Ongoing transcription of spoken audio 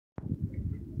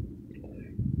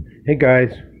Hey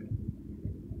guys,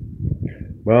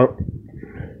 well,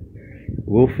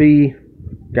 Wolfie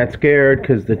got scared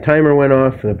because the timer went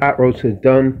off and the pot roast is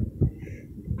done.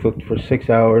 Cooked for 6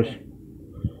 hours.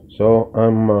 So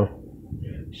I'm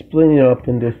splitting it up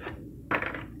into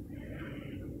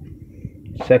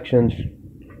sections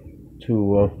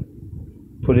to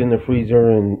put in the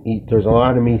freezer and eat. There's a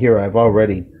lot of meat here. I've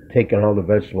already taken all the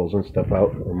vegetables and stuff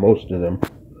out, or most of them.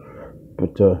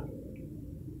 But there's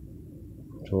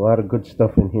a lot of good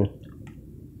stuff in here.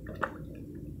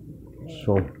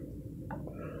 So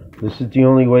this is the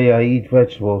only way I eat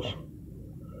vegetables,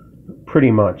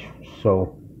 pretty much.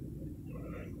 So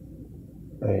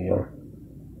I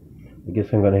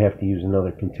guess I'm gonna have to use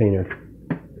another container.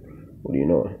 What do you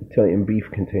know? Italian beef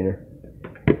container.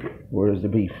 Where's the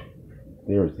beef?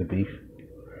 There's the beef.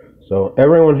 So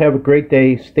everyone have a great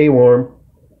day. Stay warm.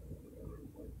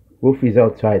 Wolfie's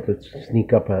outside. Let's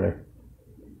sneak up on her.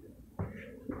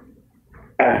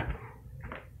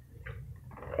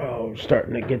 Oh, I'm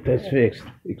starting to get this fixed.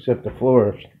 Except the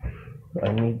floors.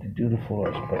 I need to do the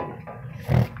floors, but...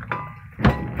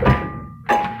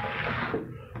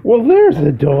 Well, there's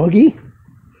the doggy.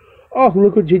 Oh,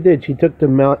 look what she did. She took the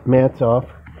mats off.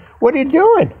 What are you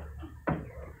doing?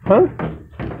 Huh?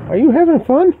 Are you having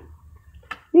fun?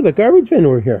 Oh, the garbage bin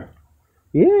over here.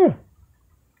 Yeah.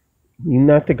 You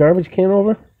knocked the garbage can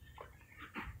over?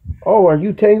 Oh, are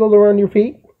you tangled around your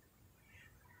feet?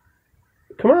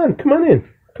 Come on in.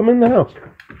 Come in the house.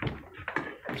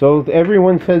 So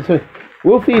everyone says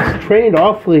Wolfie's trained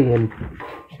awfully and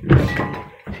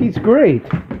she's great.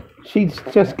 She's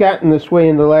just gotten this way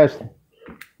in the last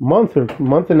month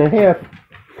and a half.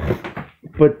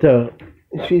 But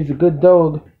she's a good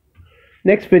dog.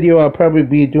 Next video I'll probably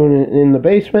be doing it in the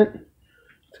basement.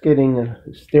 It's getting the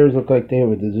stairs look like they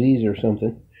have a disease or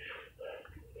something.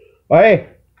 Hey!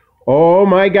 Oh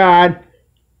my God!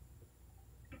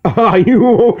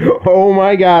 Oh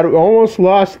my God! Almost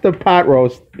lost the pot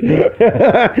roast.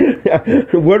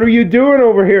 What are you doing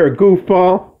over here,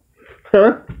 goofball?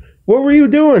 Huh? What were you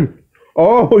doing?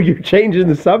 Oh, you're changing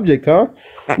the subject, huh?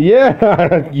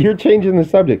 Yeah, you're changing the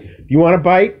subject. You want a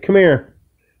bite? Come here.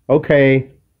 Okay.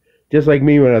 Just like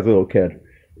me when I was a little kid.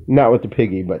 Not with the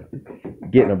piggy, but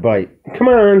getting a bite. Come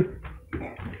on.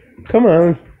 Come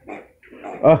on.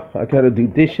 Oh, I gotta do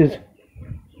dishes.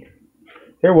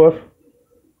 Here, Wolf.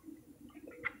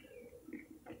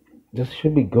 This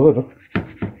should be good.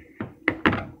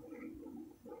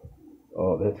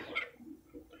 Oh, that's...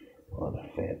 Oh, the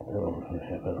fat. I don't want to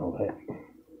have all that.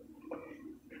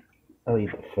 I'll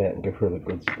eat the fat and give her the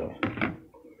good stuff.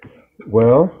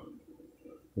 Well,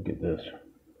 look at this.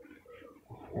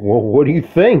 Well, what do you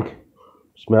think?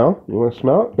 Smell? You want to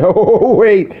smell it? Oh,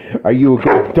 wait. Are you a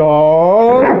good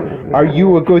dog? Are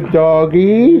you a good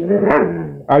doggy?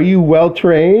 Are you well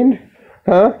trained?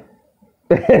 Huh?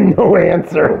 No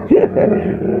answer.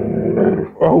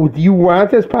 Oh, do you want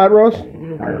this pot roast?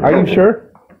 Are you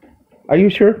sure? Are you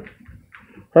sure?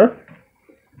 Huh?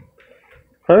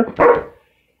 Huh?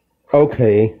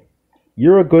 Okay.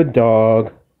 You're a good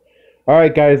dog. All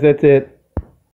right, guys, that's it.